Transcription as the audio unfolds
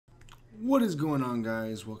What is going on,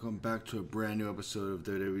 guys? Welcome back to a brand new episode of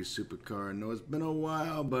WWE Supercard. I know it's been a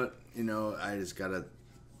while, but you know, I just gotta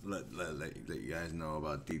let you guys know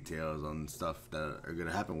about details on stuff that are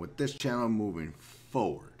gonna happen with this channel moving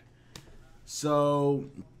forward. So,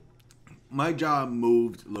 my job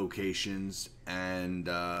moved locations, and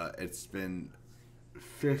it's been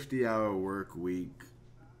 50-hour work week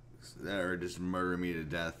that are just murdering me to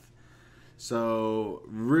death. So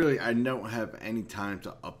really, I don't have any time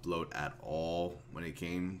to upload at all when it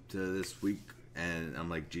came to this week, and I'm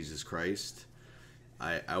like, Jesus Christ,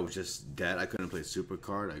 I was just dead. I couldn't play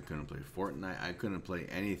Supercard, I couldn't play Fortnite, I couldn't play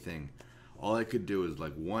anything. All I could do is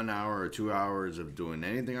like 1 hour or 2 hours of doing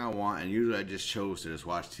anything I want, and usually I just chose to just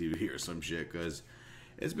watch TV or some shit because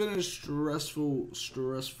it's been a stressful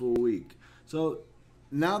week. So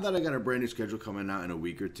now that I got a brand new schedule coming out in a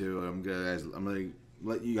week or two, I'm gonna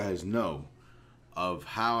let you guys know of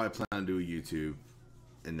how I plan to do YouTube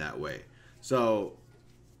in that way. So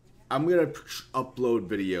I'm gonna upload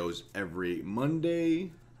videos every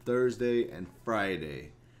Monday, Thursday, and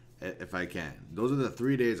Friday if I can. Those are the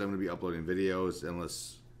 3 days I'm gonna be uploading videos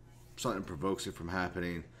unless something provokes it from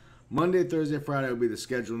happening. Monday, Thursday, Friday will be the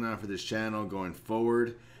schedule now for this channel going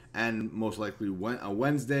forward, and most likely on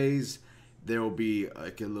Wednesdays there will be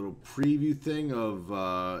like a little preview thing of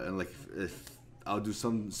and like if I'll do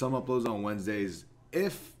some uploads on Wednesdays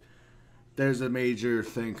if there's a major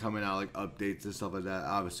thing coming out, like updates and stuff like that.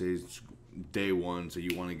 Obviously, it's day one, so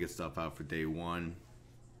you want to get stuff out for day one.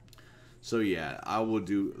 So yeah, I will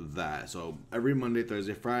do that. So every Monday,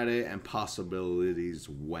 Thursday, Friday, and possibilities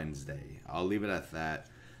Wednesday. I'll leave it at that.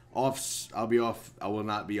 I'll be off. I will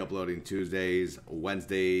not be uploading Tuesdays.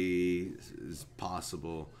 Wednesday is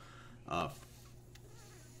possible.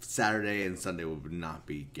 Saturday and Sunday will not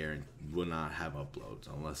be guaranteed. Will not have uploads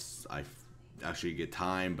unless I actually get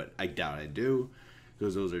time, but I doubt I do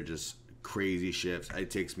because those are just crazy shifts.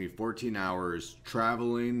 It takes me 14 hours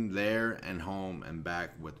traveling there and home and back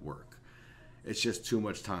with work. It's just too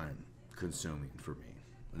much time consuming for me.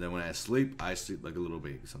 And then when I sleep like a little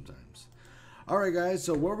baby sometimes. Alright guys,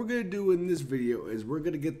 so what we're going to do in this video is we're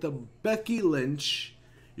going to get the Becky Lynch.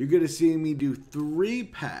 You're going to see me do 3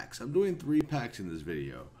 packs. I'm doing 3 packs in this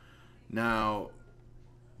video. Now,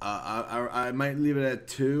 I might leave it at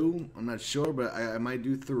 2. I'm not sure, but I might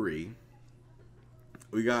do 3.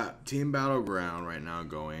 We got Team Battleground right now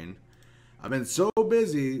going. I've been so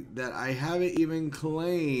busy that I haven't even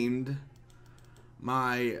claimed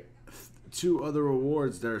my 2 other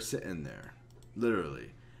rewards that are sitting there.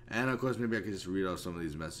 Literally. And of course, maybe I could just read off some of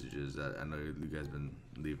these messages that I know you guys have been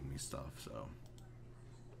leaving me stuff,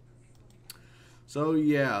 So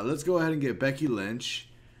yeah, let's go ahead and get Becky Lynch.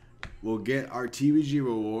 We'll get our TVG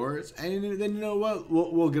rewards, and then you know what?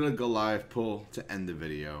 We'll get a Goliath pull to end the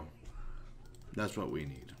video. That's what we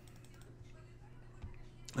need.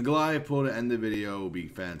 A Goliath pull to end the video will be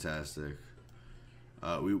fantastic.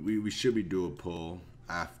 We should be doing a pull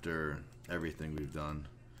after everything we've done,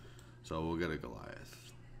 so we'll get a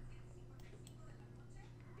Goliath.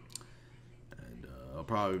 And it'll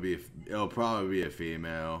probably be a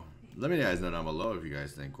female. Let me guys know down below if you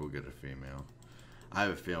guys think we'll get a female. I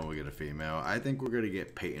have a feeling we'll get a female. I think we're going to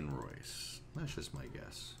get Peyton Royce. That's just my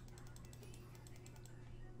guess.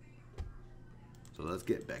 So let's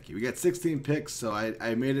get Becky. We got 16 picks, so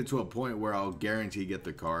I made it to a point where I'll guarantee get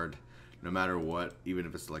the card no matter what, even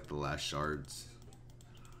if it's like the last shards.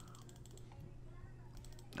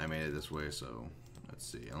 I made it this way, so let's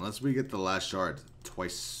see. Unless we get the last shard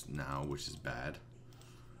twice now, which is bad.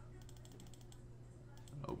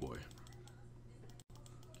 Oh boy.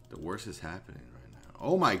 The worst is happening right now.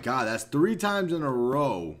 Oh my god, that's 3 times in a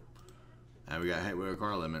row. And we got hit with a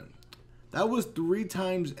car limit. That was 3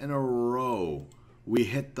 times in a row. We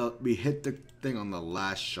hit the thing on the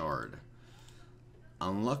last shard.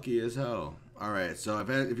 Unlucky as hell. Alright, so if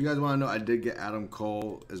you guys want to know, I did get Adam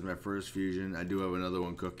Cole as my first fusion. I do have another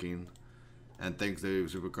one cooking. And thanks to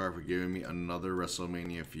Supercard for giving me another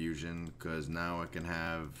WrestleMania fusion. Because now I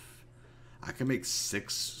can make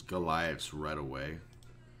 6 Goliaths right away.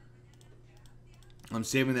 I'm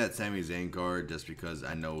saving that Sami Zayn card just because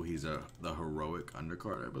I know he's the heroic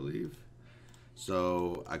undercard, I believe.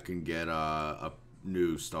 So I can get a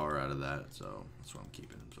new star out of that. So that's what I'm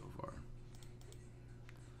keeping him so far.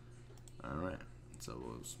 Alright, so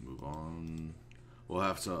let's move on. We'll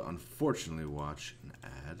have to unfortunately watch an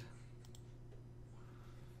ad.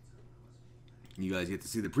 You guys get to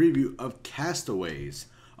see the preview of Castaways,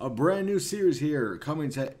 a brand new series here coming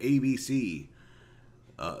to ABC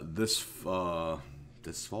this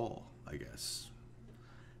fall, I guess.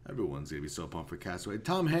 Everyone's gonna be so pumped for Castaway.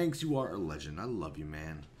 Tom Hanks, you are a legend. I love you,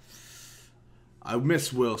 man. I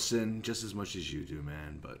miss Wilson just as much as you do,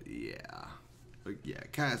 man. But yeah.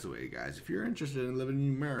 Castaway, guys. If you're interested in living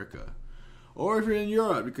in America, or if you're in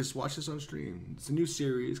Europe, you can watch this on stream. It's a new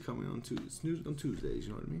series coming on Tuesdays. On Tuesdays, you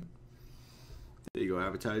know what I mean? There you go,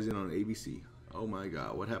 advertising on ABC. Oh my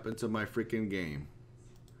God, what happened to my freaking game?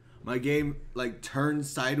 My game like turned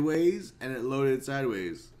sideways and it loaded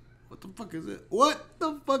sideways. What the fuck is it? What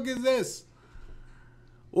the fuck is this?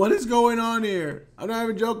 What is going on here? I'm not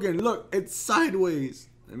even joking. Look, it's sideways.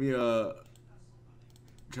 Let me try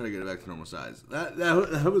to get it back to normal size.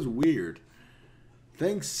 That was weird.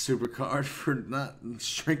 Thanks, Supercard, for not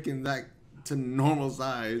shrinking that to normal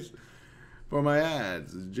size for my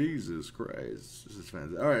ads. Jesus Christ. This is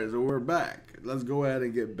fantastic. Alright, so we're back. Let's go ahead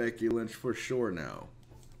and get Becky Lynch for sure now.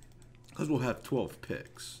 Because we'll have 12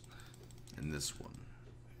 picks in this one.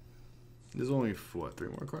 There's only, what, 3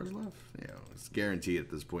 more cards left? Yeah, it's guaranteed at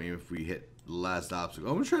this point, even if we hit the last obstacle.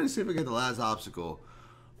 I'm going to try to see if I get the last obstacle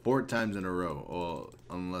 4 times in a row. Or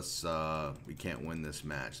unless we can't win this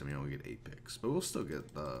match, then we only get 8 picks. But we'll still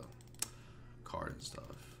get the card and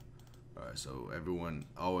stuff. Alright, so everyone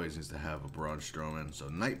always needs to have a Braun Strowman. So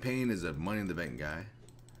Night Pain is a Money in the Bank guy.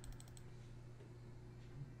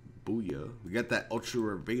 Booyah. We got that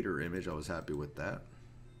Ultra Vader image. I was happy with that.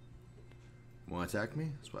 Want to attack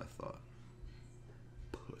me? That's what I thought.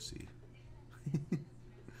 Pussy.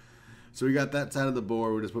 So we got that side of the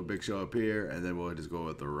board. We'll just put Big Show up here, and then we'll just go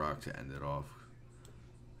with the Rock to end it off.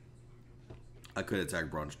 I could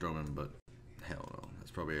attack Braun Strowman, but hell no.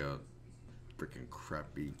 That's probably a freaking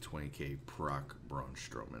crappy 20k proc Braun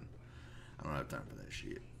Strowman. I don't have time for that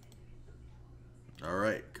shit.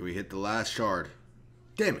 Alright, can we hit the last shard?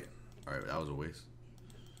 Damn it. Alright, that was a waste.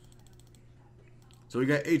 So we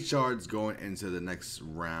got 8 shards going into the next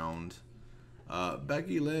round.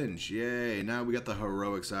 Becky Lynch, yay. Now we got the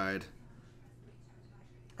heroic side.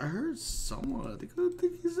 I heard someone, I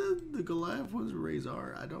think he said the Goliath was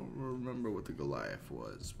Razor. I don't remember what the Goliath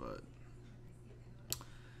was, but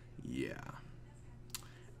yeah.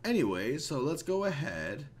 Anyway, so let's go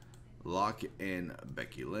ahead, lock in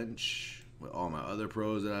Becky Lynch with all my other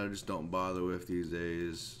pros that I just don't bother with these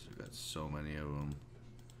days. I've got so many of them.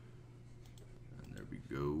 And there we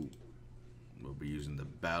go. We'll be using the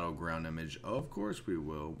battleground image. Of course we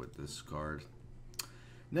will with this card.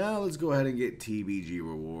 Now let's go ahead and get TBG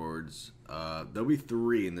rewards. There'll be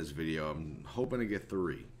 3 in this video. I'm hoping to get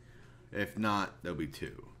 3. If not, there'll be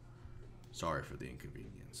 2. Sorry for the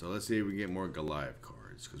inconvenience. So let's see if we can get more Goliath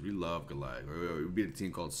cards, because we love Goliath. We beat a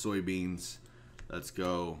team called Soybeans. Let's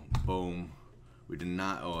go. Boom. We did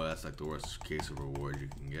not. Oh, that's like the worst case of rewards you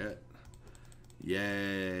can get.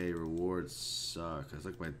 Yay, rewards suck. That's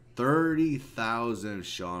like my 30,000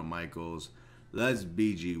 Shawn Michaels. Let's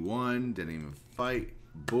BG1. Didn't even fight.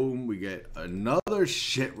 Boom, we get another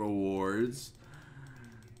shit rewards.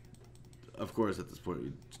 Of course, at this point,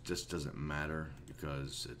 it just doesn't matter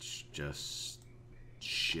because it's just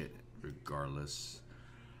shit regardless.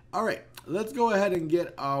 Alright, let's go ahead and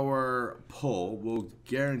get our pull. We'll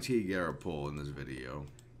guarantee get our pull in this video.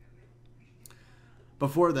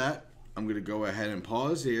 Before that, I'm going to go ahead and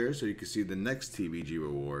pause here so you can see the next TBG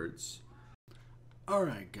rewards.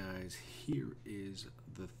 Alright guys, here is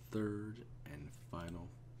the 3rd and final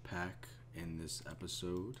pack in this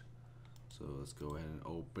episode. So let's go ahead and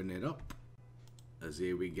open it up. Let's see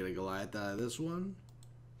if we get a Goliath out of this one.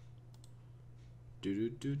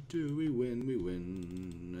 We win.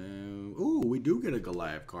 Ooh, we do get a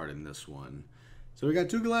Goliath card in this one. So we got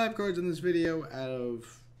 2 Goliath cards in this video out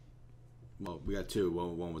of... Well, we got 2.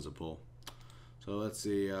 One was a pull. So let's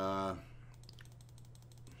see.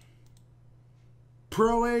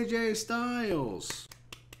 Pro AJ Styles.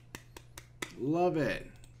 Love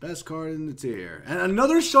it. Best card in the tier. And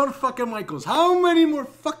another Shawn fucking Michaels. How many more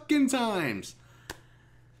fucking times?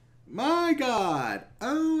 My God.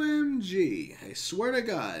 OMG. I swear to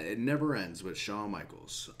God, it never ends with Shawn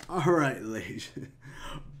Michaels. Alright, ladies.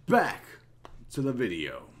 Back to the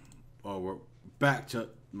video. Oh, we're back to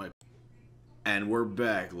my... And we're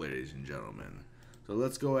back, ladies and gentlemen. So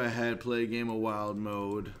let's go ahead, play a game of wild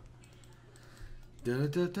mode.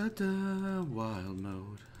 Wild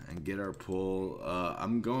mode. And get our pull.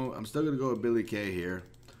 I'm still gonna go with Billy Kay here.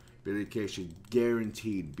 Billy Kay should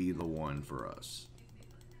guaranteed be the one for us.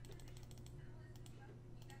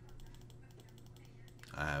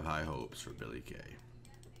 I have high hopes for Billy Kay.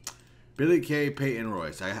 Billy Kay, Peyton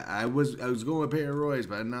Royce. I was going with Peyton Royce,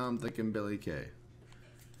 but now I'm thinking Billy Kay.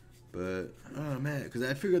 But oh man, because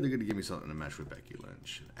I figured they're gonna give me something to match with Becky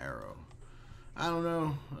Lynch. Arrow. I don't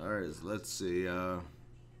know. All right, let's see.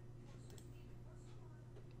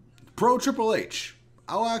 Pro Triple H.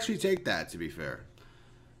 I'll actually take that, to be fair.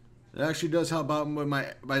 It actually does help out with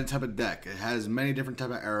my type of deck. It has many different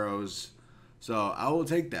type of arrows. So I will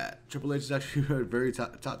take that. Triple H is actually a very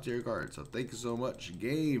top tier card. So thank you so much,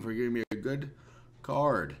 game, for giving me a good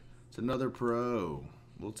card. It's another pro.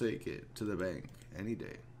 We'll take it to the bank any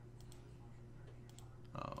day.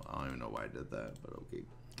 Oh, I don't even know why I did that, but okay.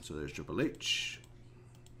 So there's Triple H.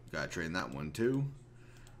 Gotta train that one too.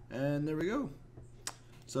 And there we go.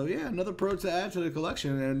 So yeah, another pro to add to the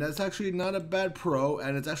collection, and that's actually not a bad pro,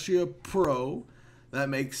 and it's actually a pro that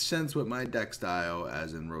makes sense with my deck style,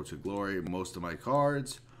 as in Road to Glory. Most of my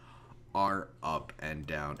cards are up and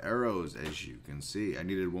down arrows, as you can see. I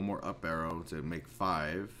needed one more up arrow to make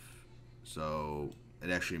 5, so it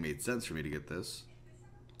actually made sense for me to get this.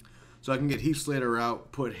 So I can get Heath Slater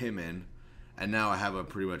out, put him in, and now I have a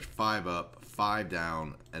pretty much 5 up, 5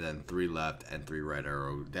 down, and then 3 left and 3 right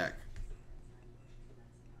arrow deck.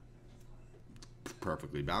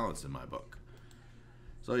 Perfectly balanced in my book.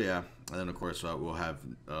 So yeah, and then of course we'll have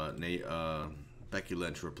Becky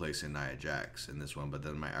Lynch replacing Nia Jax in this one, but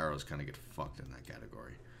then my arrows kind of get fucked in that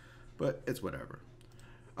category. But it's whatever.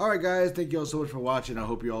 Alright guys, thank you all so much for watching. I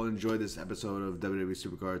hope you all enjoyed this episode of WWE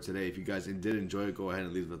Supercard today. If you guys did enjoy it, go ahead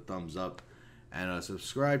and leave a thumbs up. And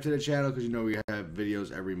subscribe to the channel, because you know we have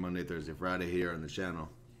videos every Monday, Thursday, Friday here on the channel.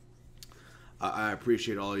 I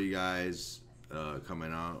appreciate all of you guys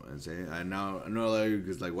coming out and saying, I know a lot of you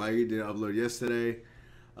guys like, why you didn't upload yesterday?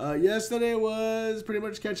 Yesterday was pretty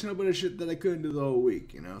much catching up with the shit that I couldn't do the whole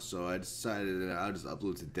week, you know. So I decided that I'll just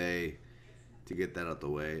upload today to get that out the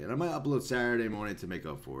way, and I might upload Saturday morning to make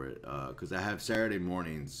up for it, because I have Saturday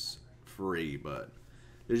mornings free, but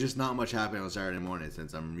there's just not much happening on Saturday morning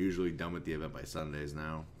since I'm usually done with the event by Sundays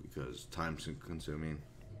now, because time's consuming.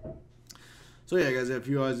 So yeah, guys, if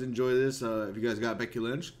you guys enjoy this, if you guys got Becky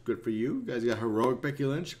Lynch, good for you. You guys got heroic Becky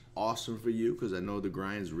Lynch, awesome for you, because I know the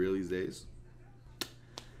grind's real these days.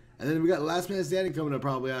 And then we got Last Man Standing coming up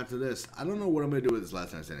probably after this. I don't know what I'm going to do with this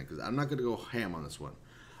Last Man Standing, because I'm not going to go ham on this one.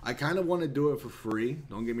 I kind of want to do it for free,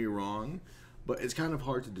 don't get me wrong, but it's kind of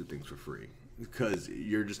hard to do things for free, because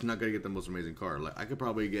you're just not going to get the most amazing card. Like, I could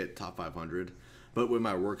probably get top 500, but with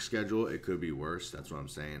my work schedule, it could be worse. That's what I'm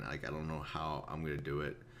saying. Like, I don't know how I'm going to do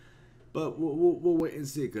it. But we'll wait and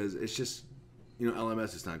see, because it's just, you know,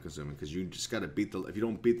 LMS is time consuming, because you just got to beat the, if you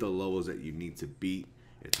don't beat the levels that you need to beat,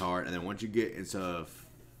 it's hard. And then once you get into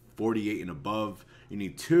 48 and above, you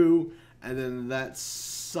need 2, and then that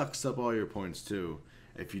sucks up all your points too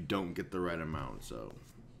if you don't get the right amount. So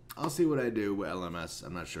I'll see what I do with LMS.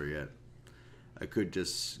 I'm not sure yet. I could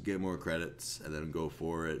just get more credits and then go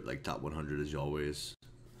for it, like top 100 as always,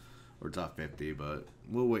 or top 50, but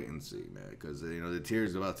we'll wait and see, man, because, you know, the tier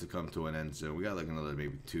is about to come to an end soon. We got like another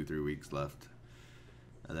maybe 2-3 weeks left,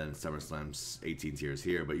 and then SummerSlam's 18 tiers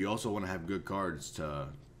here. But you also want to have good cards to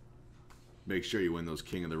make sure you win those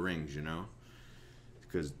King of the Rings, you know,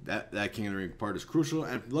 because that King of the Ring part is crucial.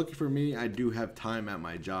 And lucky for me, I do have time at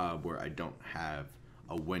my job where I don't have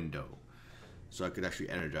a window, so I could actually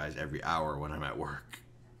energize every hour when I'm at work.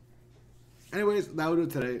 Anyways, that will do it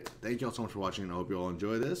today. Thank you all so much for watching. I hope you all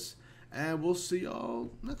enjoy this, and we'll see y'all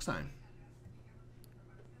next time.